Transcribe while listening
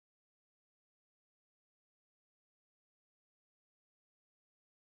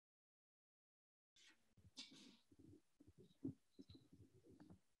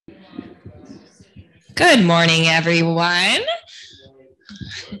Good morning, everyone.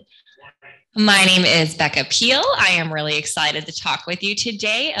 My name is Becca Piel. I am really excited to talk with you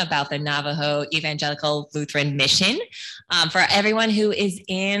today about the Navajo Evangelical Lutheran Mission. For everyone who is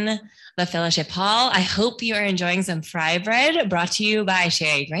in the fellowship hall, I hope you are enjoying some fry bread brought to you by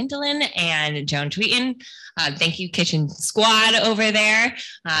Sherry Grendelin and Joan Tweeten. Thank you, Kitchen Squad over there,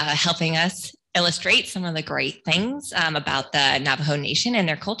 helping us illustrate some of the great things about the Navajo Nation and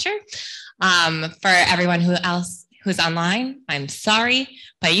their culture. For everyone who's online, I'm sorry,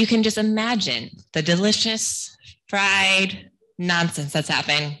 but you can just imagine the delicious fried nonsense that's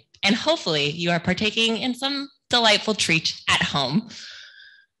happening. And hopefully you are partaking in some delightful treat at home.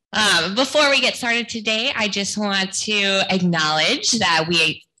 Before we get started today, I just want to acknowledge that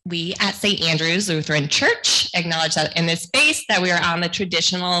we at St. Andrew's Lutheran Church acknowledge that in this space that we are on the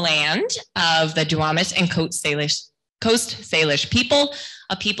traditional land of the Duwamish and Coast Salish people,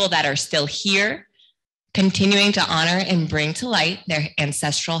 a people that are still here, continuing to honor and bring to light their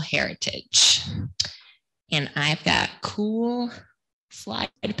ancestral heritage. And I've got cool slide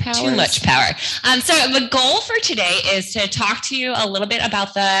power. Too much power. So the goal for today is to talk to you a little bit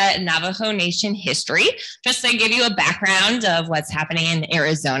about the Navajo Nation history, just to give you a background of what's happening in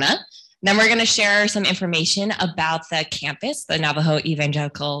Arizona. Then we're going to share some information about the campus, the Navajo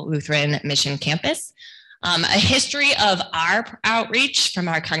Evangelical Lutheran Mission campus. A history of our outreach from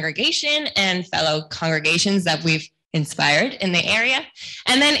our congregation and fellow congregations that we've inspired in the area,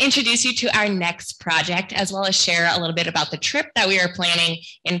 and then introduce you to our next project, as well as share a little bit about the trip that we are planning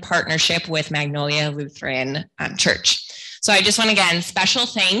in partnership with Magnolia Lutheran Church. So I just want to, again, special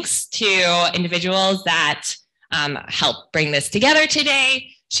thanks to individuals that helped bring this together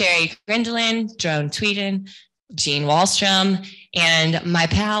today: Sherry Grendelin, Joan Tweeten, Jean Wallstrom, and my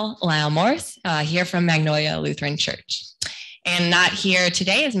pal, Lyle Morse, here from Magnolia Lutheran Church. And not here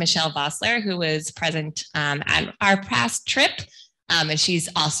today is Michelle Vossler, who was present at our past trip. And she's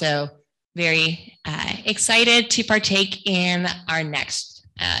also very excited to partake in our next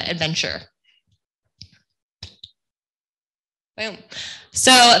adventure. Boom.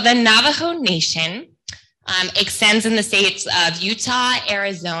 So the Navajo Nation extends in the states of Utah,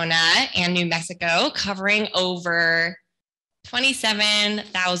 Arizona, and New Mexico, covering over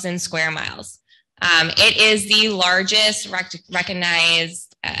 27,000 square miles. It is the largest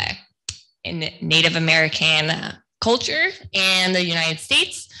recognized Native American culture in the United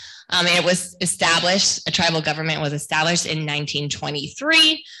States. It was established, a tribal government was established in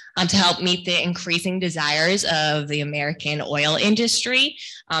 1923 to help meet the increasing desires of the American oil industry.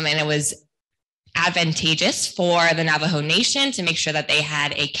 And it was advantageous for the Navajo Nation to make sure that they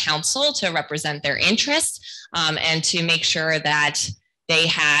had a council to represent their interests and to make sure that they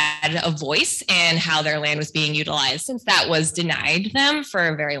had a voice in how their land was being utilized, since that was denied them for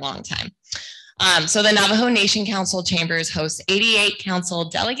a very long time. So the Navajo Nation Council chambers host 88 council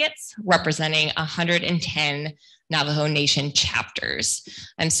delegates representing 110 Navajo Nation chapters.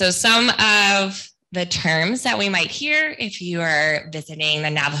 And so some of the terms that we might hear if you are visiting the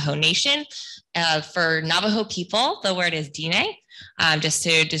Navajo Nation, for Navajo people, the word is Dine, just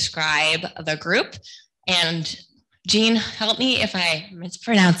to describe the group. And Jean, help me if I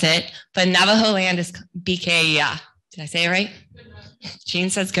mispronounce it, but Navajo land is BK. Did I say it right? Jean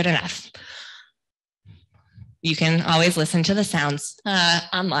says good enough. You can always listen to the sounds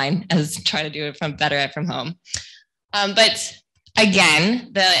online as try to do it from home. But again,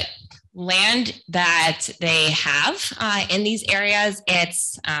 the land that they have in these areas,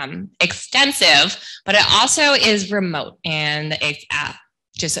 it's extensive, but it also is remote, and it's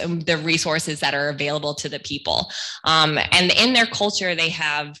just the resources that are available to the people. And in their culture, they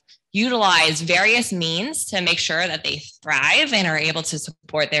have utilized various means to make sure that they thrive and are able to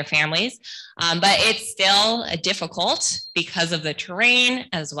support their families. But it's still difficult because of the terrain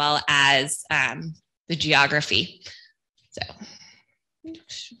as well as the geography.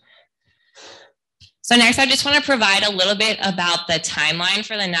 So next, I just want to provide a little bit about the timeline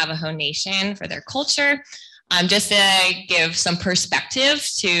for the Navajo Nation, for their culture, just to give some perspective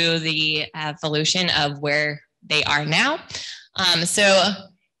to the evolution of where they are now. So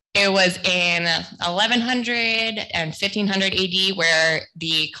it was in 1100 and 1500 AD where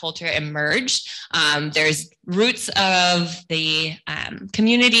the culture emerged. There's roots of the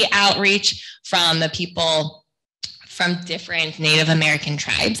community outreach from the people from different Native American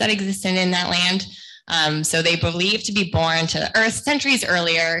tribes that existed in that land. So they believed to be born to the earth centuries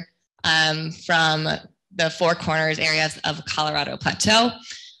earlier from the Four Corners areas of Colorado Plateau.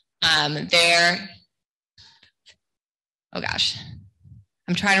 I'm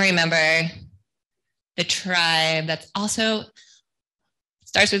trying to remember the tribe that's also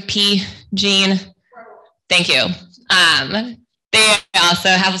starts with P, Jean. Thank you. They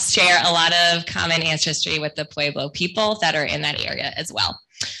also share a lot of common ancestry with the Pueblo people that are in that area as well.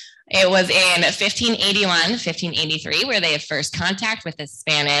 It was in 1581, 1583, where they had first contact with the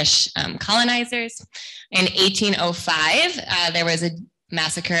Spanish colonizers. In 1805, there was a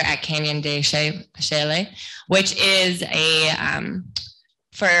massacre at Canyon de Chile, which is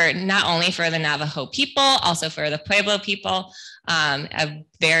for not only for the Navajo people, also for the Pueblo people, a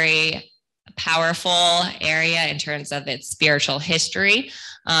very powerful area in terms of its spiritual history.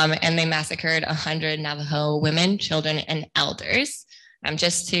 And they massacred 100 Navajo women, children, and elders. And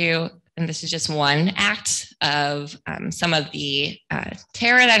this is just one act of some of the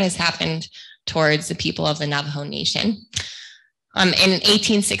terror that has happened towards the people of the Navajo Nation. In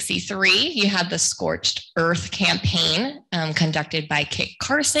 1863, you had the Scorched Earth campaign conducted by Kit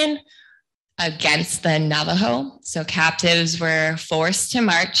Carson against the Navajo. So captives were forced to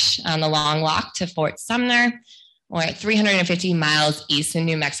march on the Long Walk to Fort Sumner, or 350 miles east in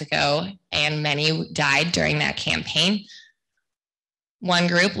New Mexico, and many died during that campaign. One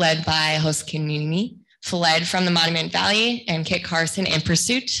group, led by host community, fled from the Monument Valley, and Kit Carson, in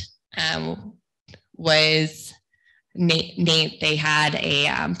pursuit, was named. They had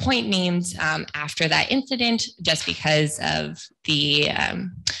a point named after that incident, just because of the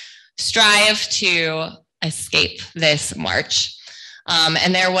strive to escape this march.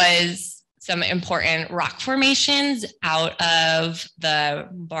 And there was some important rock formations out of the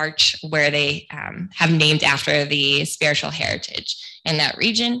march where they have named after the spiritual heritage in that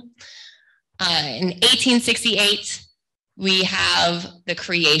region. In 1868, we have the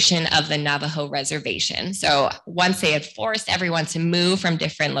creation of the Navajo Reservation. So once they had forced everyone to move from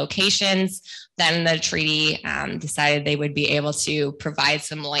different locations, then the treaty decided they would be able to provide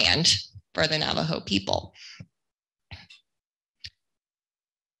some land for the Navajo people.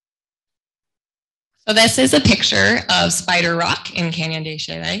 So this is a picture of Spider Rock in Canyon de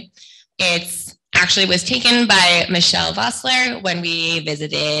Chile. It's actually was taken by Michelle Vossler when we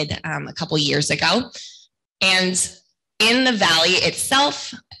visited a couple years ago. And in the valley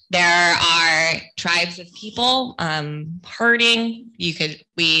itself, there are tribes of people herding.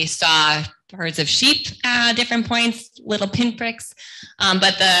 We saw herds of sheep at different points, little pinpricks,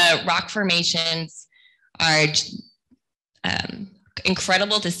 but the rock formations are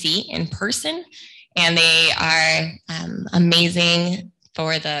incredible to see in person, and they are amazing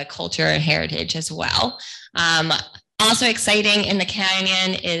for the culture and heritage as well. Also exciting in the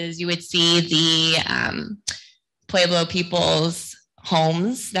canyon is you would see the Pueblo people's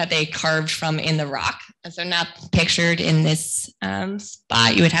homes that they carved from in the rock. So not pictured in this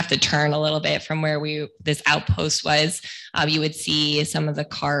spot. You would have to turn a little bit from where this outpost was. You would see some of the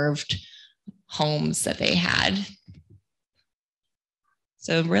carved homes that they had.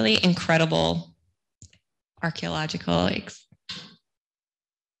 So really incredible archaeological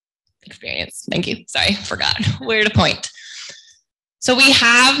experience. Thank you. Sorry, forgot where to point. So we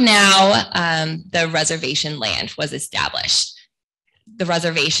have now the reservation land was established. The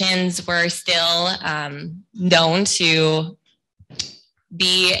reservations were still known to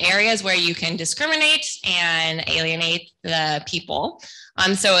be areas where you can discriminate and alienate the people.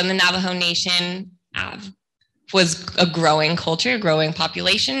 So in the Navajo Nation was a growing culture, a growing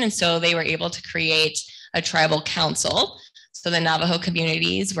population, and so they were able to create a tribal council. So the Navajo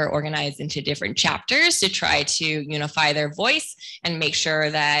communities were organized into different chapters to try to unify their voice and make sure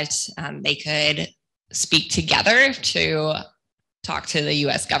that they could speak together to talk to the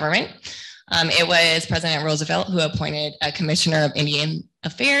US government. It was President Roosevelt who appointed a commissioner of Indian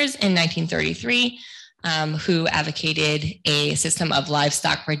Affairs in 1933, who advocated a system of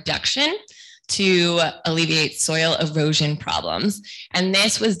livestock reduction to alleviate soil erosion problems. And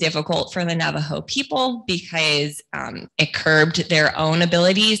this was difficult for the Navajo people because it curbed their own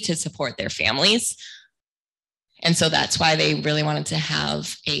abilities to support their families. And so that's why they really wanted to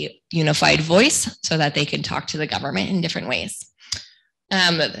have a unified voice so that they could talk to the government in different ways.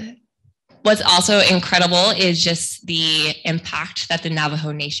 What's also incredible is just the impact that the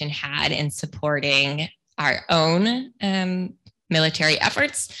Navajo Nation had in supporting our own military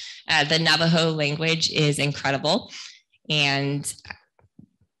efforts. The Navajo language is incredible. And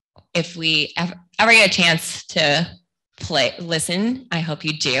if we ever get a chance to listen, I hope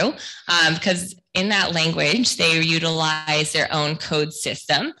you do, because in that language, they utilize their own code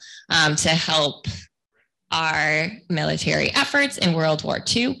system to help our military efforts in World War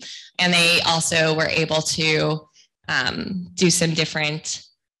II. And they also were able to do some different,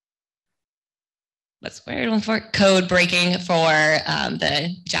 code breaking for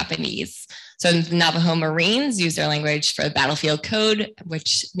the Japanese. So the Navajo Marines use their language for the battlefield code,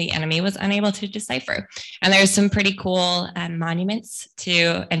 which the enemy was unable to decipher. And there's some pretty cool monuments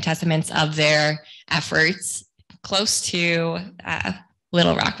to and testaments of their efforts close to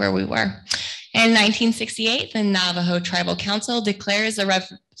Little Rock, where we were. In 1968, the Navajo Tribal Council declares the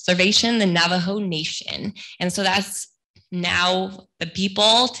reservation the Navajo Nation. And so that's now the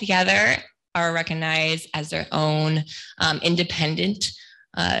people together are recognized as their own independent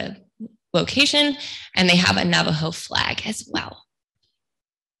location, and they have a Navajo flag as well.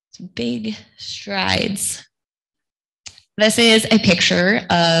 It's big strides. This is a picture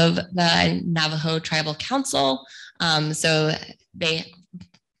of the Navajo Tribal Council. So they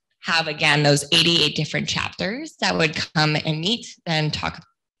have, again, those 88 different chapters that would come and meet and talk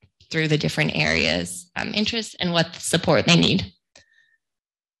through the different areas, interests, and what support they need.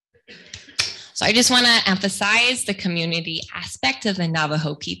 So I just want to emphasize the community aspect of the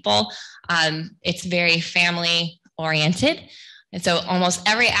Navajo people. It's very family oriented. And so almost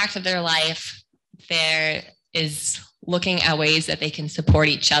every act of their life, there is looking at ways that they can support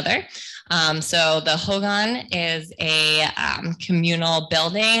each other. So the Hogan is a communal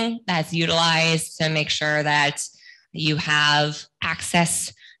building that's utilized to make sure that you have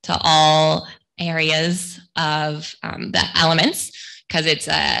access to all areas of the elements, because it's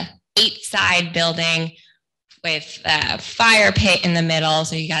a 8-side building with a fire pit in the middle,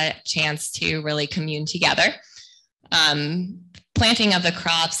 so you got a chance to really commune together. Planting of the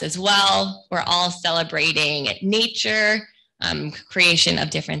crops as well. We're all celebrating nature, creation of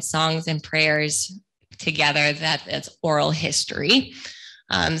different songs and prayers together. That's oral history.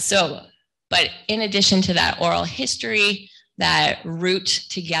 But in addition to that oral history, that root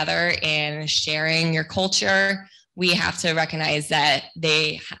together in sharing your culture, we have to recognize that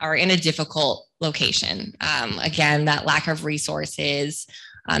they are in a difficult location. Again, that lack of resources.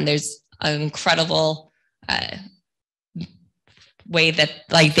 There's an incredible way that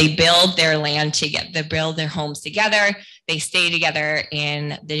they build their land together, they build their homes together, they stay together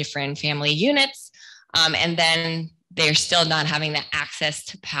in the different family units, and then they're still not having the access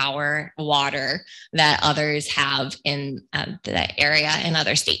to power, water that others have in the area in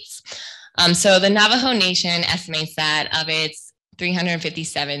other states. So the Navajo Nation estimates that of its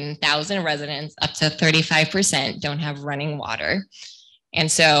 357,000 residents, up to 35% don't have running water.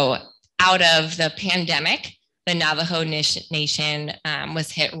 And so out of the pandemic, the Navajo Nation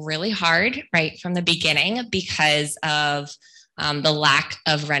was hit really hard right from the beginning because of the lack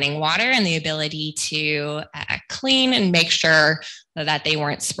of running water and the ability to clean and make sure that they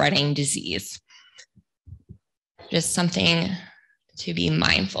weren't spreading disease. Just something to be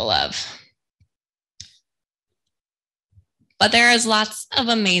mindful of. But there is lots of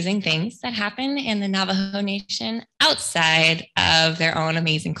amazing things that happen in the Navajo Nation outside of their own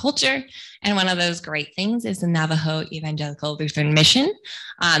amazing culture. And one of those great things is the Navajo Evangelical Lutheran Mission.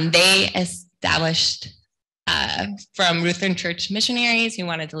 They established from Lutheran Church missionaries who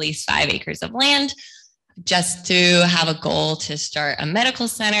wanted to lease 5 acres of land just to have a goal to start a medical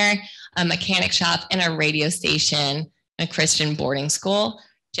center, a mechanic shop, and a radio station, a Christian boarding school,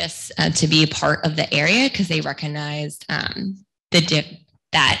 just to be a part of the area, because they recognized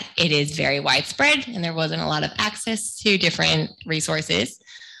that it is very widespread and there wasn't a lot of access to different resources.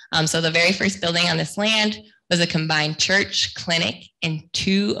 So the very first building on this land was a combined church, clinic, and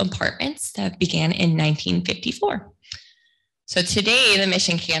 2 apartments that began in 1954. So today, the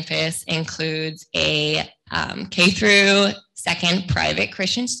Mission Campus includes a K through 2nd private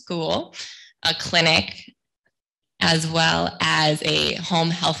Christian school, a clinic, as well as a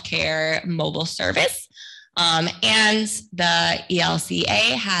home healthcare mobile service. And the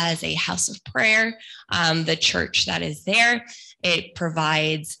ELCA has a house of prayer, the church that is there. It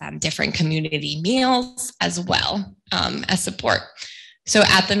provides different community meals as well as support. So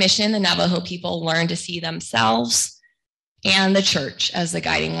at the mission, the Navajo people learn to see themselves and the church as the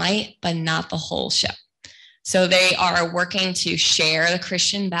guiding light, but not the whole ship. So they are working to share the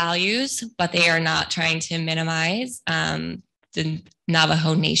Christian values, but they are not trying to minimize the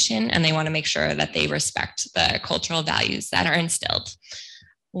Navajo Nation, and they want to make sure that they respect the cultural values that are instilled.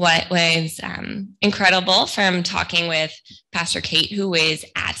 What was incredible from talking with Pastor Kate, who is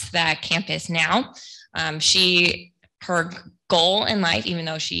at the campus now, her goal in life, even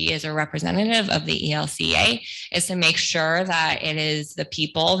though she is a representative of the ELCA, is to make sure that it is the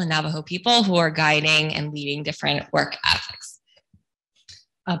people, the Navajo people, who are guiding and leading different work ethics.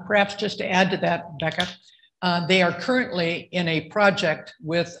 Perhaps just to add to that, Becca, they are currently in a project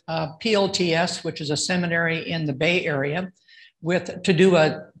with PLTS, which is a seminary in the Bay Area, to do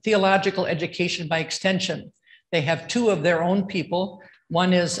a theological education by extension. They have 2 of their own people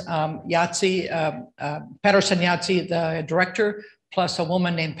One is Patterson Yahtzee, the director, plus a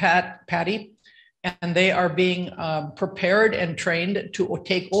woman named Patty. And they are being prepared and trained to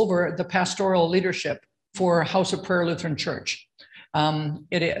take over the pastoral leadership for House of Prayer Lutheran Church.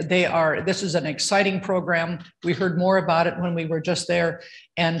 This is an exciting program. We heard more about it when we were just there.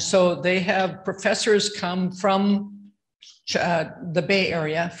 And so they have professors come from the Bay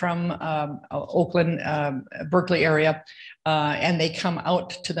Area, from Oakland, Berkeley area, and they come out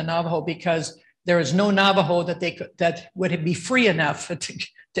to the Navajo because there is no Navajo that would be free enough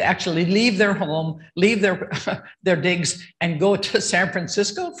to actually leave their home, leave their digs, and go to San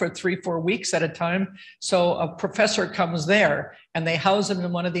Francisco for 3-4 weeks at a time. So a professor comes there, and they house them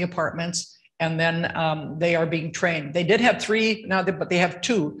in one of the apartments, and then they are being trained. They did have 3 now, but they have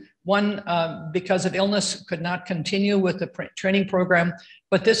 2. One, because of illness, could not continue with the training program,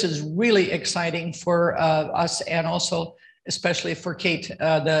 but this is really exciting for us, and also especially for Kate,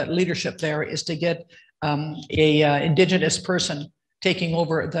 the leadership there, is to get a Indigenous person taking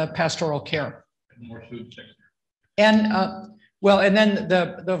over the pastoral care. More food sector. And and then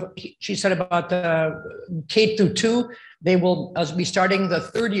she said about the K through 2, they will be starting the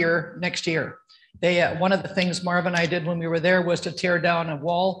 3rd year next year. They one of the things Marv and I did when we were there was to tear down a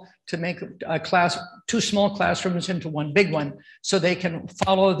wall to make a 2 small classrooms into one big one, so they can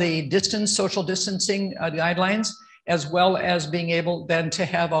follow the social distancing guidelines, as well as being able then to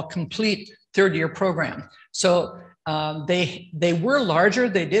have a complete 3rd year program. So they were larger.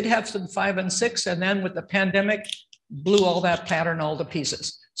 They did have some 5 and 6, and then with the pandemic, blew all that pattern all to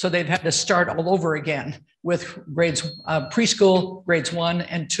pieces. So they've had to start all over again with grades preschool, grades 1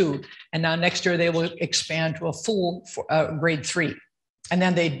 and 2, and now next year they will expand to a full grade 3, and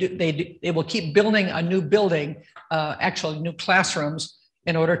then they will keep building a new building, actually new classrooms,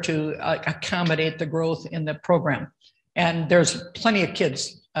 in order to accommodate the growth in the program. And there's plenty of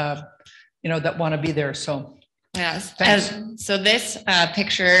kids, that want to be there. So. Yes. So this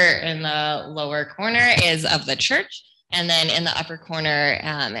picture in the lower corner is of the church. And then in the upper corner,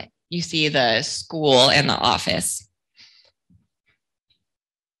 you see the school and the office.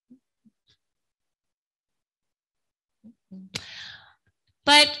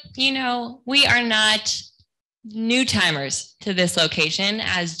 But, we are not new timers to this location,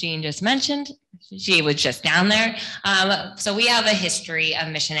 as Jean just mentioned. She was just down there. So we have a history of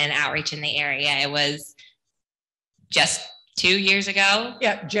mission and outreach in the area. It was just 2 years ago.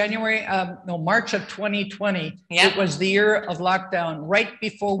 Yeah, March of 2020. Yep. It was the year of lockdown, right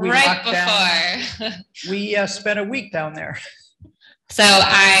before we locked down. We spent a week down there. So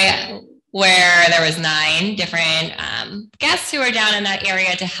where there was 9 different guests who were down in that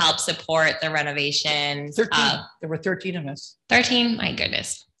area to help support the renovation. 13. There were 13 of us. 13? My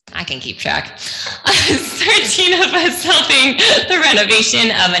goodness. I can keep track. 13 of us helping the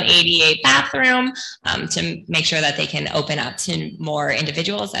renovation of an ADA bathroom to make sure that they can open up to more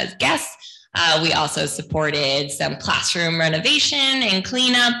individuals as guests. We also supported some classroom renovation and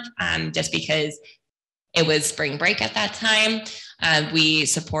cleanup just because it was spring break at that time. We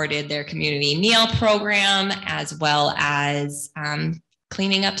supported their community meal program, as well as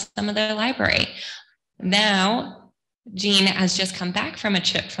cleaning up some of their library. Now, Jean has just come back from a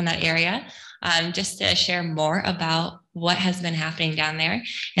trip from that area just to share more about what has been happening down there.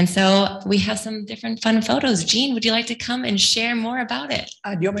 And so we have some different fun photos. Jean, would you like to come and share more about it?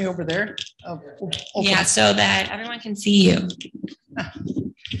 Do you want me over there? Okay. Yeah, so that everyone can see you.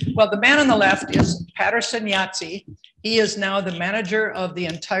 Well, the man on the left is Patterson Yahtzee. He is now the manager of the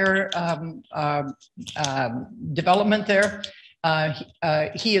entire development there.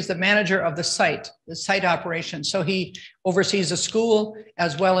 He is the manager of the site operation. So he oversees the school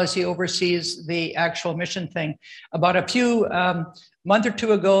as well as he oversees the actual mission thing. About a month or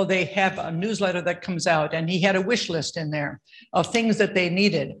 2 ago, they have a newsletter that comes out, and he had a wish list in there of things that they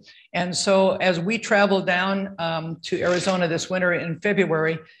needed. And so as we traveled down to Arizona this winter in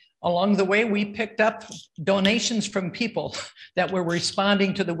February, along the way, we picked up donations from people that were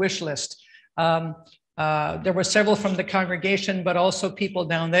responding to the wish list. There were several from the congregation, but also people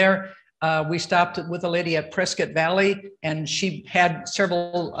down there. We stopped with a lady at Prescott Valley, and she had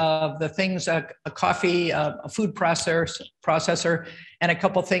several of the things, a coffee, a food processor, and a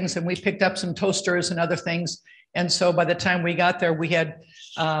couple things. And we picked up some toasters and other things. And so by the time we got there, we had,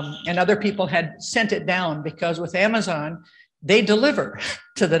 and other people had sent it down, because with Amazon, they deliver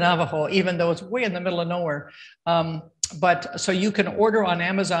to the Navajo, even though it's way in the middle of nowhere. But so you can order on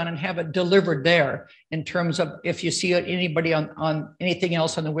Amazon and have it delivered there, in terms of if you see anybody on anything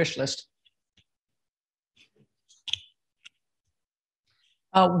else on the wish list.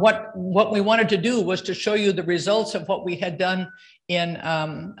 What we wanted to do was to show you the results of what we had done in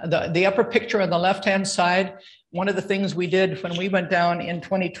the upper picture on the left-hand side. One of the things we did when we went down in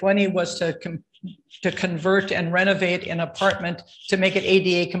 2020 was to convert and renovate an apartment to make it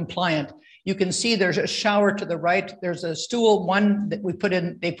ADA compliant. You can see there's a shower to the right. There's a stool, one that we put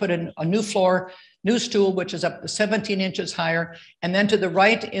in, they put in a new floor, new stool, which is up to 17 inches higher. And then to the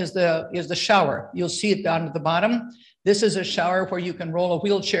right is the shower. You'll see it down at the bottom. This is a shower where you can roll a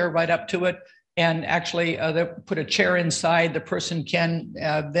wheelchair right up to it and actually put a chair inside. The person can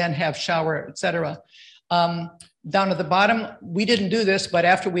then have shower, etc. Down at the bottom, we didn't do this, but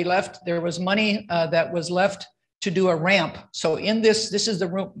after we left, there was money that was left to do a ramp. So in this is the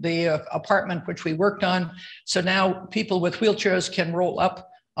room, the apartment which we worked on. So now people with wheelchairs can roll up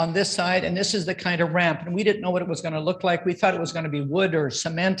on this side, and this is the kind of ramp. And we didn't know what it was going to look like. We thought it was going to be wood or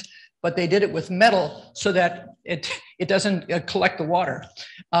cement, but they did it with metal so that it doesn't collect the water.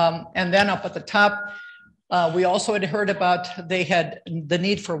 And then up at the top, we also had heard about they had the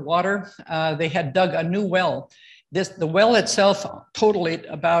need for water. They had dug a new well. The well itself totaled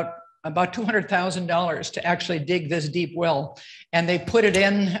about $200,000 to actually dig this deep well. And they put it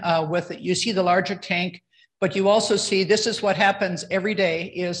in with, you see the larger tank, but you also see this is what happens every day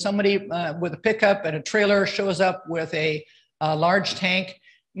is somebody with a pickup and a trailer shows up with a large tank.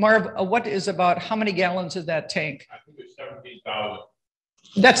 Marv, what is about, how many gallons is that tank? I think it's 17,000.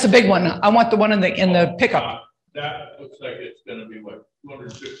 That's the big one. I want the one in the pickup. That looks like it's going to be what,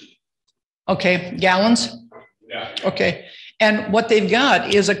 250. Okay, gallons? Yeah. Okay, and what they've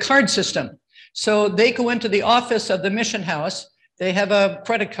got is a card system. So they go into the office of the mission house, they have a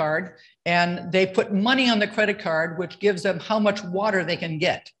credit card, and they put money on the credit card, which gives them how much water they can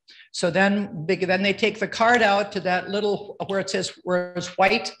get. So then they take the card out to that little, where it says, where it's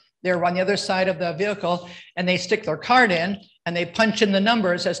white, they're on the other side of the vehicle, and they stick their card in, and they punch in the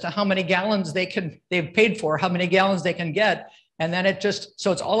numbers as to how many gallons they've paid for, how many gallons they can get. And then it just,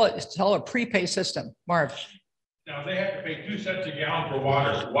 so it's all a prepay system. Marv. Now they have to pay 2 cents a gallon for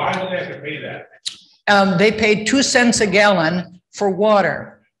water. Why do they have to pay that? They paid 2 cents a gallon for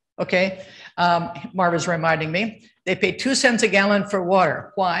water. Okay. Marv is reminding me. They pay 2 cents a gallon for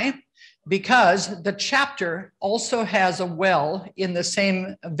water. Why? Because the chapter also has a well in the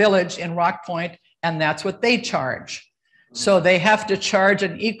same village in Rock Point, and that's what they charge. So they have to charge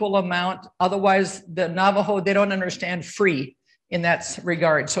an equal amount. Otherwise, the Navajo, they don't understand free in that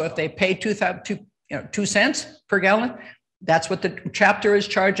regard. So if they pay 2 cents per gallon, that's what the chapter is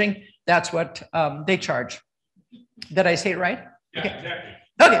charging. That's what they charge. Did I say it right? Yeah, okay. Exactly.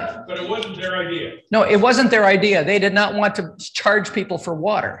 Okay. But it wasn't their idea. No, it wasn't their idea. They did not want to charge people for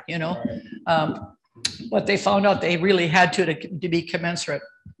water, you know. But they found out they really had to be commensurate.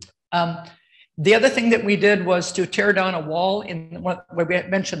 The other thing that we did was to tear down a wall where we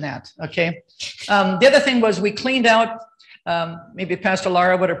mentioned that, okay. The other thing was we cleaned out, maybe Pastor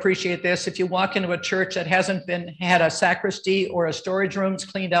Lara would appreciate this. If you walk into a church that hasn't had a sacristy or a storage rooms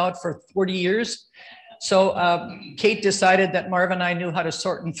cleaned out for 40 years. So Kate decided that Marv and I knew how to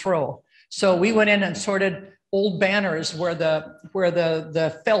sort and throw. So we went in and sorted old banners where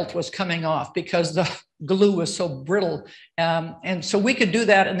the felt was coming off because the glue was so brittle. And so we could do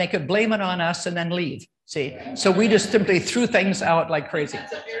that and they could blame it on us and then leave. See, so we just simply threw things out like crazy.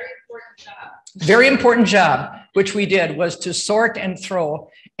 That's a very important job. Very important job, which we did, was to sort and throw.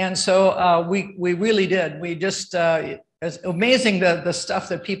 And so we really did. We just, it's amazing the stuff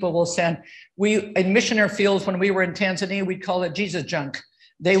that people will send. In missionary fields, when we were in Tanzania, we'd call it Jesus junk.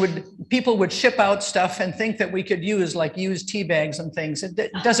 People would ship out stuff and think that we could use like used tea bags and things.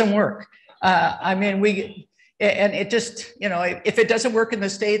 It doesn't work. I mean, and it just, you know, if it doesn't work in the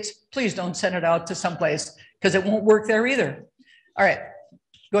States, please don't send it out to someplace because it won't work there either. All right,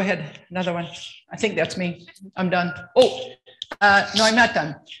 go ahead. Another one. I think that's me. I'm done. Oh, no, I'm not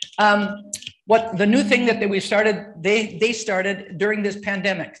done. What the new thing that we started, they started during this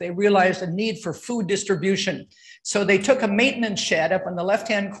pandemic. They realized a need for food distribution. So they took a maintenance shed up on the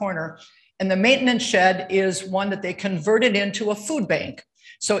left-hand corner, and the maintenance shed is one that they converted into a food bank.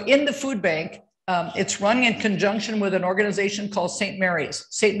 So in the food bank, it's run in conjunction with an organization called St.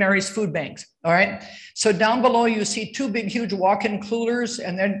 Mary's Food Banks. All right. So down below, you see two big, huge walk-in coolers.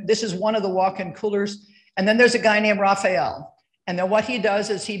 And then this is one of the walk-in coolers. And then there's a guy named Raphael. And then what he does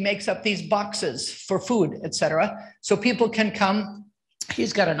is he makes up these boxes for food, etc. So people can come.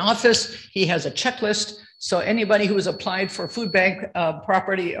 He's got an office. He has a checklist. So anybody who has applied for food bank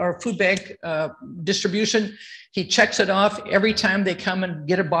property or food bank distribution, he checks it off every time they come and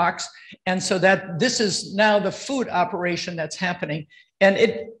get a box. And so that this is now the food operation that's happening. And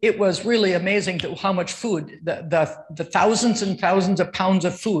it was really amazing how much food, the thousands and thousands of pounds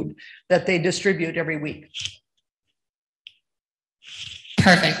of food that they distribute every week.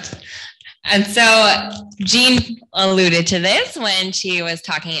 Perfect. And so Jean alluded to this when she was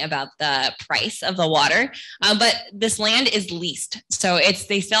talking about the price of the water, but this land is leased. So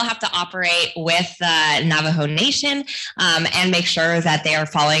they still have to operate with the Navajo Nation and make sure that they are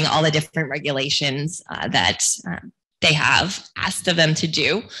following all the different regulations that they have asked of them to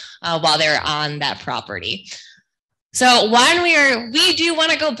do while they're on that property. So when we do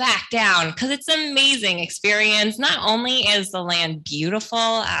want to go back down because it's an amazing experience. Not only is the land beautiful,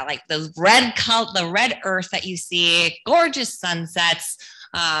 like the red earth that you see, gorgeous sunsets.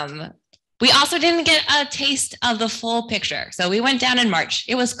 We also didn't get a taste of the full picture. So we went down in March.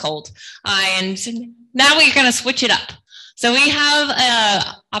 It was cold, and now we're going to switch it up. So we have an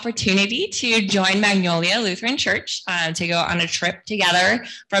opportunity to join Magnolia Lutheran Church to go on a trip together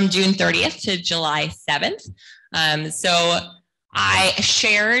from June 30th to July 7th. So I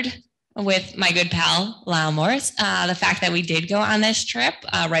shared with my good pal, Lyle Morris, the fact that we did go on this trip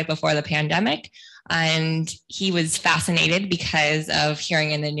right before the pandemic. And he was fascinated because of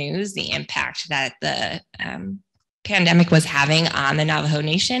hearing in the news the impact that the pandemic was having on the Navajo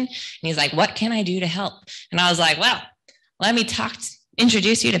Nation. And he's like, what can I do to help? And I was like, well, let me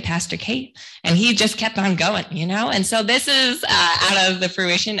introduce you to Pastor Kate. And he just kept on going, And so this is out of the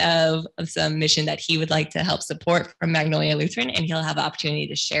fruition of some mission that he would like to help support from Magnolia Lutheran. And he'll have the opportunity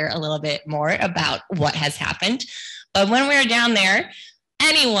to share a little bit more about what has happened. But when we're down there,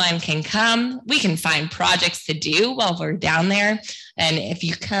 anyone can come. We can find projects to do while we're down there. And if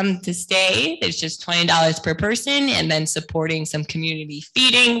you come to stay, it's just $20 per person, and then supporting some community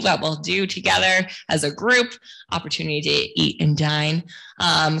feeding that we'll do together as a group, opportunity to eat and dine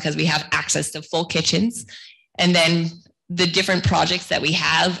because we have access to full kitchens. And then the different projects that we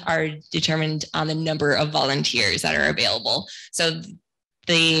have are determined on the number of volunteers that are available. So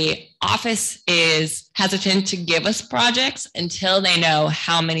the office is hesitant to give us projects until they know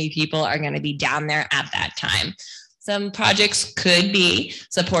how many people are going to be down there at that time. Some projects could be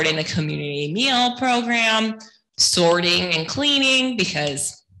supporting the community meal program, sorting and cleaning,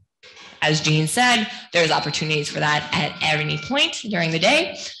 because as Jean said, there's opportunities for that at any point during the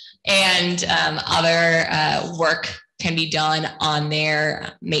day. And other work can be done on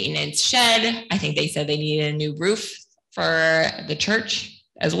their maintenance shed. I think they said they needed a new roof for the church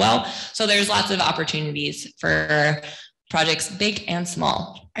as well. So there's lots of opportunities for projects big and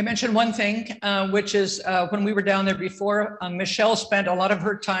small. I mentioned one thing, which is when we were down there before, Michelle spent a lot of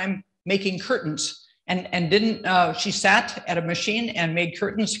her time making curtains and she sat at a machine and made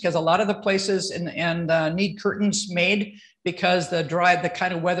curtains, because a lot of the places need curtains made because the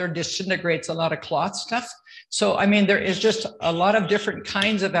kind of weather disintegrates a lot of cloth stuff. So, I mean, there is just a lot of different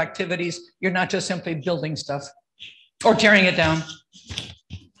kinds of activities. You're not just simply building stuff or tearing it down.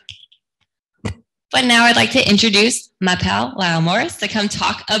 But now I'd like to introduce my pal, Lyle Morris, to come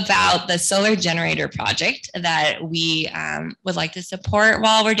talk about the solar generator project that we would like to support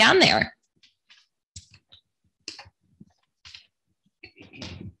while we're down there.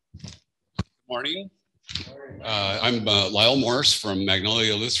 Good morning. I'm Lyle Morris from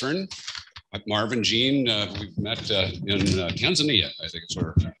Magnolia Lutheran. Marvin, Jean, we've met in Tanzania, I think is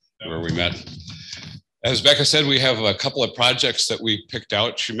where we met. As Becca said, we have a couple of projects that we picked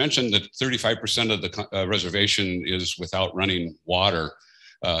out. She mentioned that 35% of the reservation is without running water.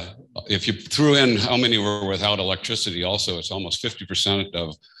 If you threw in how many were without electricity also, it's almost 50%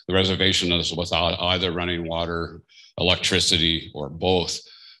 of the reservation is without either running water, electricity, or both.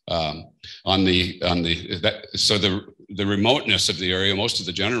 So the remoteness of the area, most of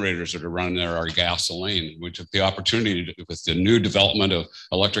the generators that are running there are gasoline. We took the opportunity with the new development of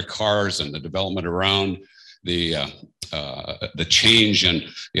electric cars and the development around the change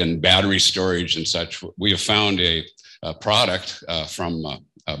in battery storage and such. We have found a product from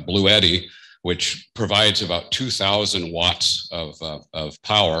Blue Eddy, which provides about 2,000 watts of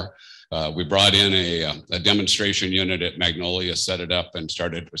power. We brought in a demonstration unit at Magnolia, set it up, and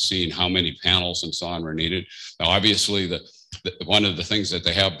started seeing how many panels and so on were needed. Now, obviously, one of the things that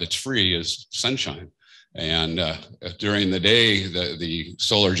they have that's free is sunshine. And during the day, the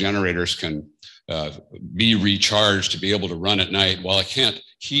solar generators can be recharged to be able to run at night. While it can't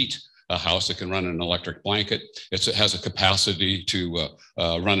heat a house, it can run an electric blanket. It has a capacity to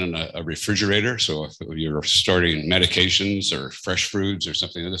run in a refrigerator. So if you're storing medications or fresh foods or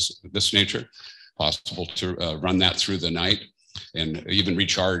something of this nature, possible to run that through the night and even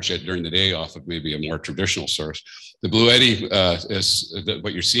recharge it during the day off of maybe a more traditional source. The Blue Eddy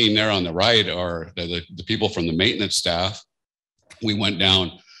what you're seeing there on the right are the people from the maintenance staff. We went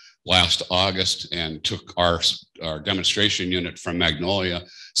down last August and took our demonstration unit from Magnolia,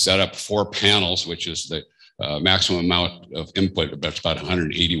 set up 4 panels, which is the maximum amount of input. That's about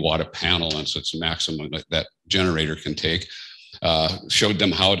 180 watt a panel, and so it's the maximum that generator can take. Showed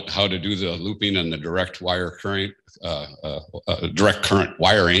them how to do the looping and the direct wire current, direct current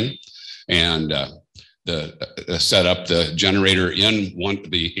wiring, and set up the generator in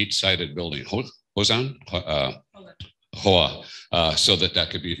the 8-sided building. Hozan? Hoa. So that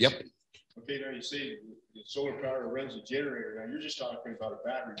could be, yep. Okay, now you say the solar power runs a generator. Now you're just talking about a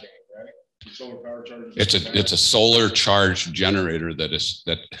battery bank, right? The solar power charges. It's a solar charged generator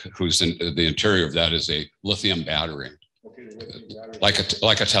whose in the interior of that is a lithium battery. Okay, like a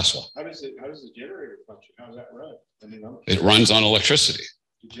Tesla. How does the generator function? How does that run? I mean, it runs on electricity.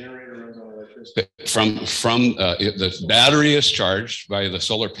 The generator runs on electricity. The battery is charged by the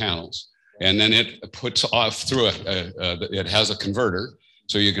solar panels. And then it puts off through it has a converter.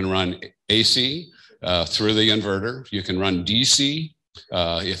 So you can run AC through the inverter. You can run DC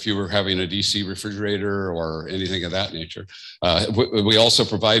if you were having a DC refrigerator or anything of that nature. We also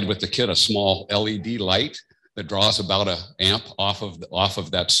provide with the kit a small LED light that draws about an amp off of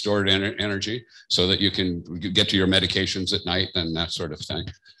that stored energy, so that you can get to your medications at night and that sort of thing.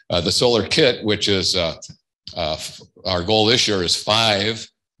 The solar kit, which is our goal this year, is 5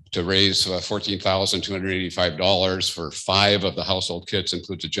 to raise $14,285 for 5 of the household kits.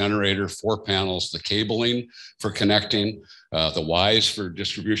 Includes a generator, 4 panels, the cabling for connecting, the wires for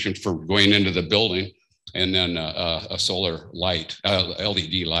distribution for going into the building, and then a solar light,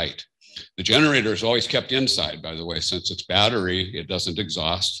 LED light. The generator is always kept inside, by the way, since it's battery, it doesn't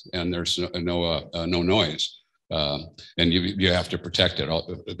exhaust, and there's no noise. And you have to protect it.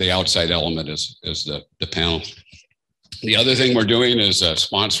 The outside element is the panel. The other thing we're doing is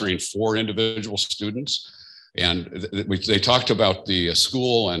sponsoring 4 individual students. And they talked about the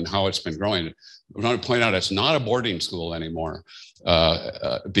school and how it's been growing. I want to point out it's not a boarding school anymore.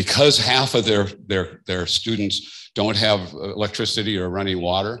 Because half of their students don't have electricity or running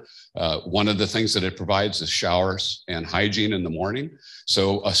water. One of the things that it provides is showers and hygiene in the morning.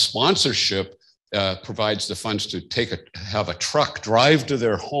 So a sponsorship provides the funds to have a truck drive to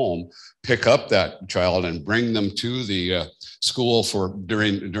their home, pick up that child and bring them to the school for their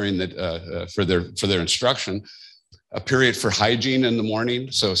instruction. A period for hygiene in the morning.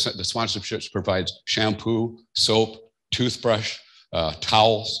 So the sponsorships provides shampoo, soap, toothbrush,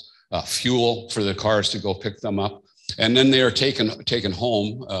 towels, fuel for the cars to go pick them up. And then they are taken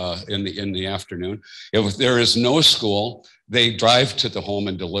home in the afternoon. If there is no school, they drive to the home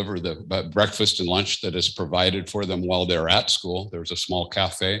and deliver the breakfast and lunch that is provided for them while they're at school. There's a small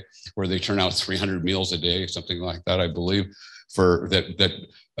cafe where they turn out 300 meals a day, something like that, I believe, for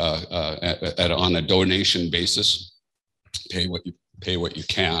on a donation basis. Pay what you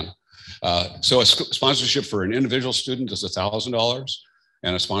can. So a sponsorship for an individual student is $1,000.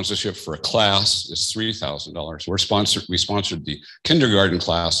 And a sponsorship for a class is $3,000. We sponsored the kindergarten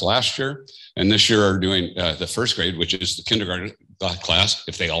class last year, and this year are doing the first grade, which is the kindergarten class,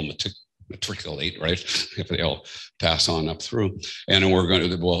 if they all matriculate, right? If they all pass on up through. And then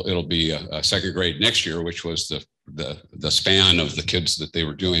it'll be a second grade next year, which was the span of the kids that they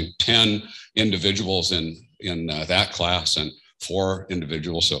were doing. 10 individuals in that class and 4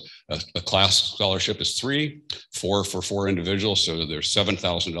 individuals. So a class scholarship is 3, 4 for 4 individuals. So there's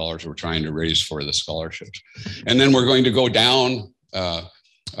 $7,000 we're trying to raise for the scholarships. And then we're going to go down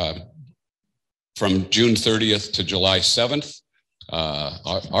from June 30th to July 7th.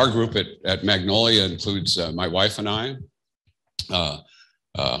 Our group at Magnolia includes my wife and I.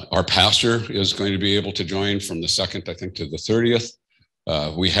 Our pastor is going to be able to join from the 2nd, I think, to the 30th.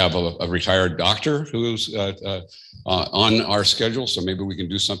 We have a retired doctor who's on our schedule, so maybe we can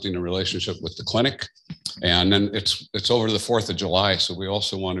do something in relationship with the clinic. And then it's over the 4th of July, so we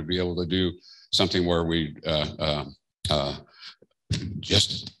also want to be able to do something where we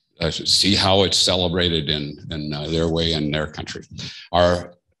just see how it's celebrated in their way in their country.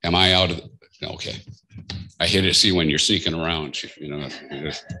 Am I out of? Okay, I hate to see when you're sneaking around.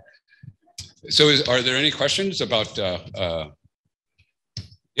 So, are there any questions about?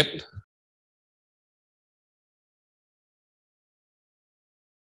 Yep.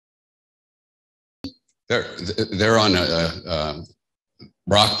 They're on a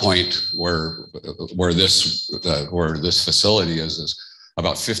rock point where this facility is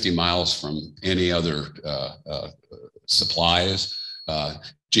about 50 miles from any other supplies.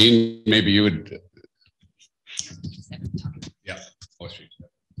 Gene, maybe you would. Yeah.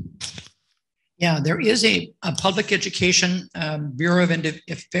 Yeah, there is a public education Bureau of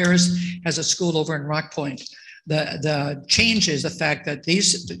Affairs has a school over in Rock Point. The change is the fact that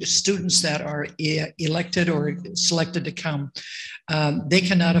these students that are elected or selected to come, they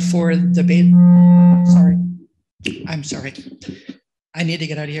cannot afford the I'm sorry. I need to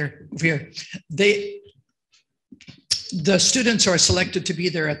get out of here. Over here. The students are selected to be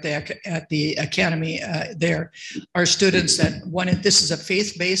there at the academy. There are students that this is a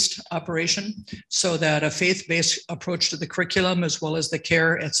faith-based operation, so that a faith-based approach to the curriculum as well as the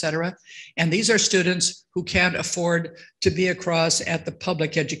care, et cetera. And these are students who can't afford to be across at the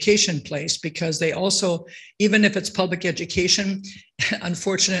public education place, because they also, even if it's public education,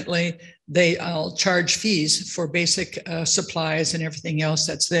 unfortunately, they'll charge fees for basic supplies and everything else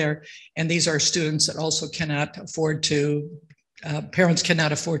that's there. And these are students that also cannot afford to, parents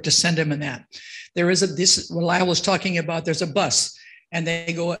cannot afford to send them in that. There is what I was talking about, there's a bus, and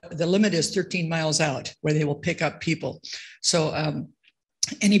they go, the limit is 13 miles out where they will pick up people. So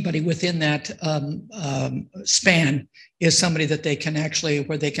anybody within that span is somebody that they can actually,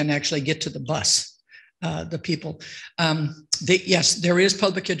 where they can actually get to the bus. The people. Yes, there is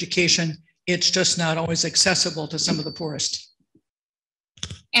public education. It's just not always accessible to some of the poorest.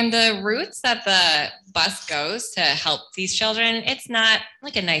 And the routes that the bus goes to help these children, it's not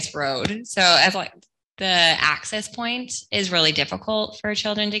like a nice road. So as like the access point is really difficult for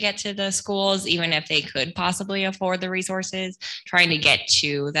children to get to the schools, even if they could possibly afford the resources. Trying to get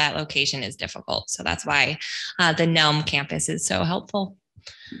to that location is difficult. So that's why the NELM campus is so helpful.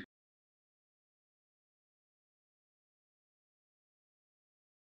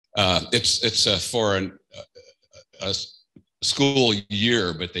 It's for a school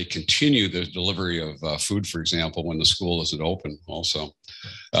year, but they continue the delivery of food, for example, when the school isn't open also.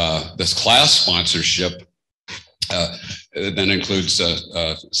 This class sponsorship then includes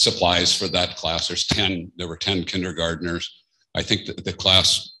supplies for that class. There were 10 kindergartners. I think the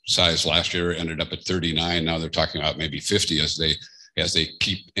class size last year ended up at 39. Now they're talking about maybe 50 as they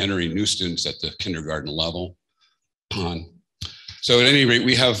keep entering new students at the kindergarten level. So at any rate,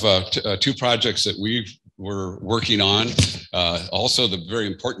 we have two projects that we were working on. Also, the very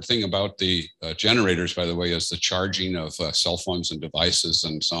important thing about the generators, by the way, is the charging of cell phones and devices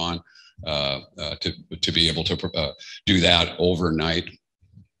and so on, to be able to do that overnight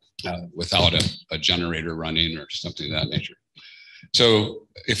without a generator running or something of that nature. So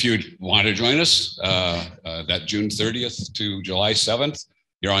if you want to join us, that June 30th to July 7th,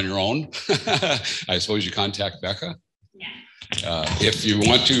 you're on your own. I suppose you contact Becca. If you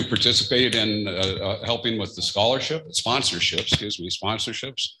want to participate in helping with the sponsorships,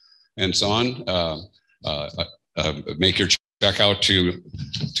 and so on, make your check out to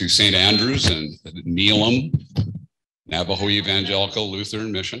St. Andrews and NELM, Navajo Evangelical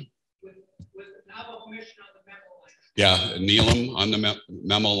Lutheran Mission. With Navajo Mission on the memo line. Yeah, NELM on the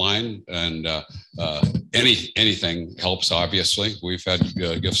memo line, and anything helps. Obviously, we've had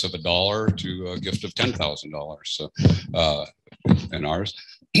gifts of $1 to a gift of $10,000. So. And ours.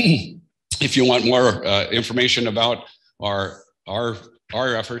 If you want more information about our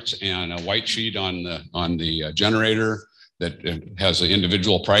efforts and a white sheet on the generator that has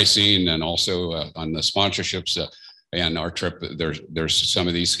individual pricing, and also on the sponsorships and our trip, there's some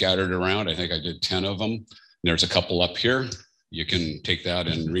of these scattered around. I think I did 10 of them. There's a couple up here. You can take that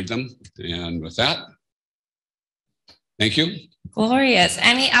and read them. And with that, thank you. Glorious.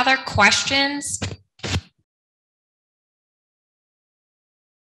 Any other questions?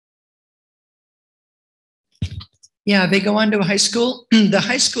 Yeah, they go on to high school. The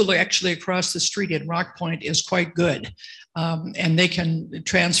high school actually across the street in Rock Point is quite good. And they can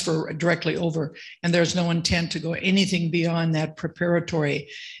transfer directly over, and there's no intent to go anything beyond that preparatory.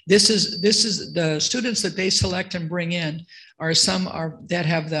 This is the students that they select and bring in are that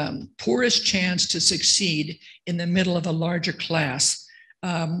have the poorest chance to succeed in the middle of a larger class.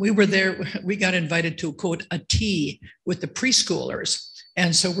 We were there, we got invited to quote a tea with the preschoolers.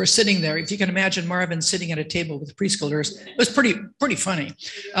 And so we're sitting there. If you can imagine Marvin sitting at a table with preschoolers, it was pretty funny.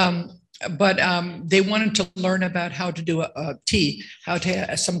 But they wanted to learn about how to do a tea, how to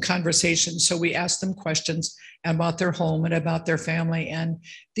have some conversation. So we asked them questions about their home and about their family. And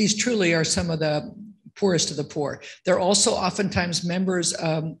these truly are some of the poorest of the poor. They're also oftentimes members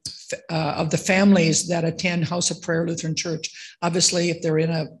of the families that attend House of Prayer Lutheran Church. Obviously, if they're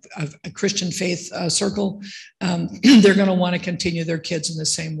in a Christian faith circle, they're going to want to continue their kids in the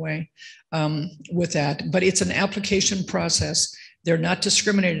same way with that. But it's an application process. They're not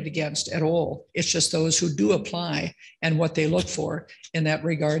discriminated against at all. It's just those who do apply and what they look for in that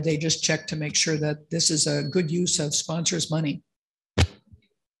regard. They just check to make sure that this is a good use of sponsors' money.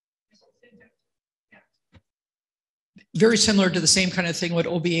 Very similar to the same kind of thing what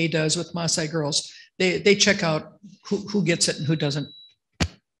OBA does with Maasai girls. they check out who gets it and who doesn't.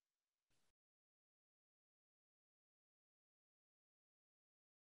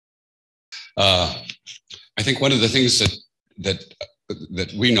 I think one of the things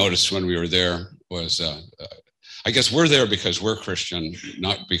that we noticed when we were there was, I guess we're there because we're Christian,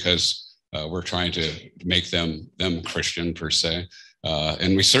 not because we're trying to make them Christian per se.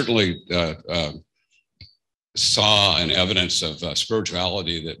 And we certainly saw an evidence of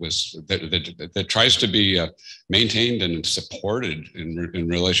spirituality that tries to be maintained and supported in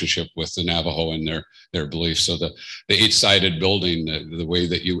relationship with the Navajo and their beliefs. So the 8-sided building, the way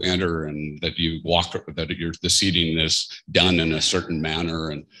that you enter and that you walk, that the seating is done in a certain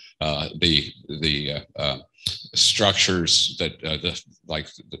manner, and the structures that like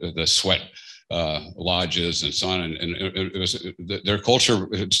the sweat lodges and so on, and it was their culture,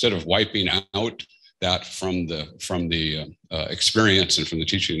 instead of wiping out that from the experience and from the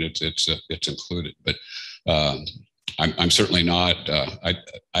teaching, it's included. But I'm certainly not.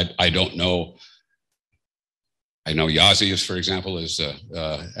 I don't know. I know Yazi, for example, is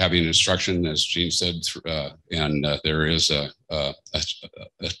having instruction, as Jean said, and there is a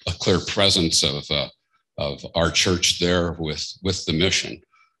clear presence of our church there with the mission,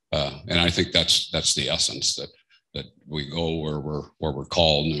 and I think that's the essence, that we go where we're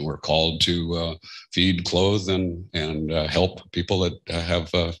called, and we're called to feed, clothe, and help people that have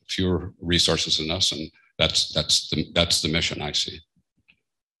fewer resources than us, and that's the mission I see.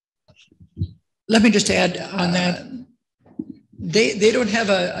 Let me just add on that. They don't have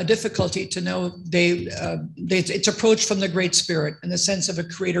a difficulty to know it's approached from the Great Spirit in the sense of a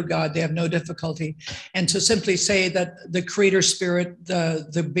creator God. They have no difficulty. And to simply say that the creator spirit,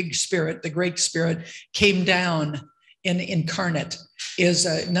 the big spirit, the Great Spirit came down incarnate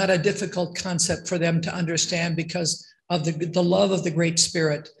is not a difficult concept for them to understand, because of the love of the Great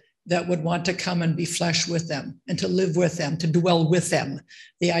Spirit that would want to come and be flesh with them and to live with them, to dwell with them,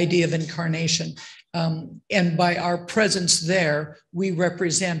 the idea of incarnation. And by our presence there, we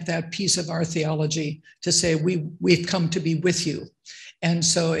represent that piece of our theology to say we've come to be with you. And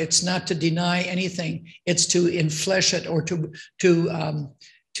so it's not to deny anything, it's to enflesh it, or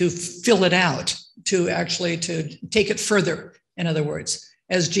to fill it out, to actually to take it further, in other words,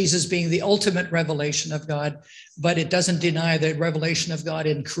 as Jesus being the ultimate revelation of God, but it doesn't deny the revelation of God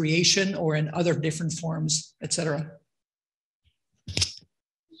in creation or in other different forms, etc.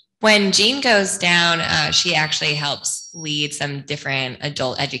 When Jean goes down, she actually helps lead some different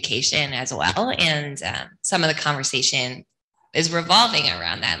adult education as well. And some of the conversation is revolving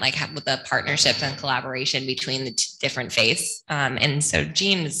around that, like with the partnerships and collaboration between the different faiths. And so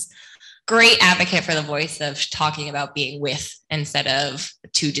Jean's great advocate for the voice of talking about being with instead of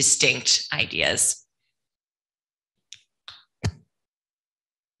two distinct ideas.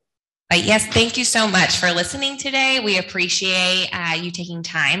 But yes, thank you so much for listening today. We appreciate you taking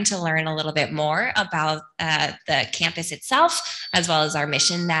time to learn a little bit more about the campus itself, as well as our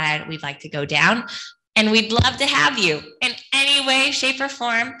mission that we'd like to go down. And we'd love to have you in any way, shape, or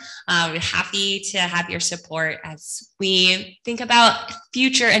form. We're happy to have your support as we think about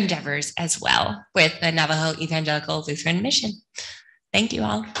future endeavors as well with the Navajo Evangelical Lutheran Mission. Thank you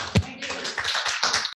all.